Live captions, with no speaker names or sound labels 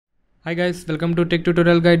Hi guys, welcome to Tech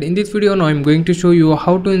Tutorial Guide. In this video now I'm going to show you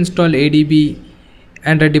how to install ADB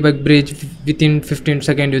Android Debug Bridge within 15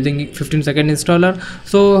 seconds using 15-second installer.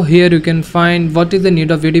 So here you can find what is the need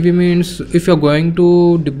of ADB means. If you're going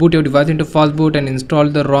to boot your device into fastboot and install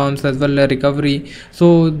the ROMs as well as recovery,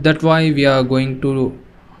 so that's why we are going to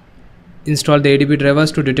install the ADB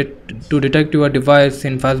drivers to detect your device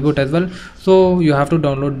in fastboot as well. So you have to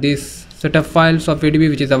download this set of files of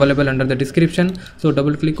ADB which is available under the description. So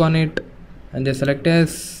double click on it and just select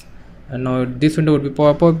yes, and now this window would be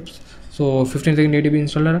pop-up. So 15-second ADB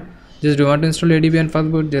installer. Just do you want to install ADB and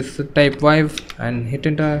fastboot, just type 5 and hit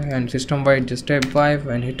enter, and system wide just type 5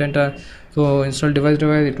 and hit enter. So install device,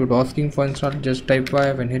 it would asking for install, just type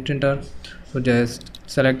 5 and hit enter. So just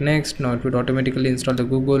select next. Now it would automatically install the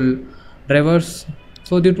Google drivers.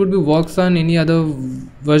 So it would be works on any other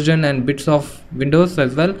version and bits of Windows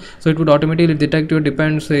as well. So it would automatically detect your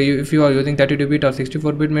depends if you are using 32-bit or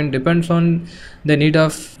 64-bit, mean depends on the need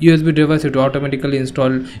of USB drivers. It will automatically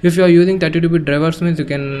install. If you are using 32-bit drivers means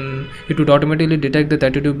it would automatically detect the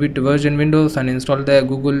 32-bit version Windows and install the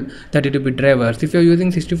Google 32-bit drivers. If you are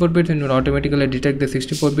using 64-bit, it will automatically detect the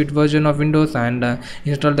 64-bit version of Windows and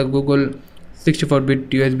install the Google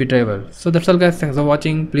 64-bit USB driver. So that's all guys, thanks for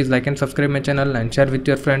watching. Please like and subscribe my channel and share with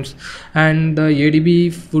your friends. And the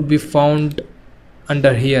ADB would be found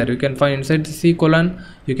under here. You can find inside the C colon,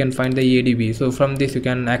 you can find the ADB. So from this you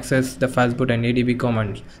can access the fastboot and ADB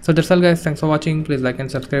commands. So that's all guys, thanks for watching. Please like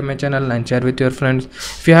and subscribe my channel and share with your friends.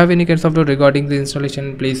 If you have any kinds of doubt regarding the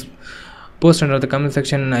installation, please post under the comment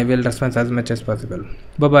section. I will respond as much as possible.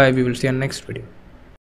 Bye bye, we will see you in next video.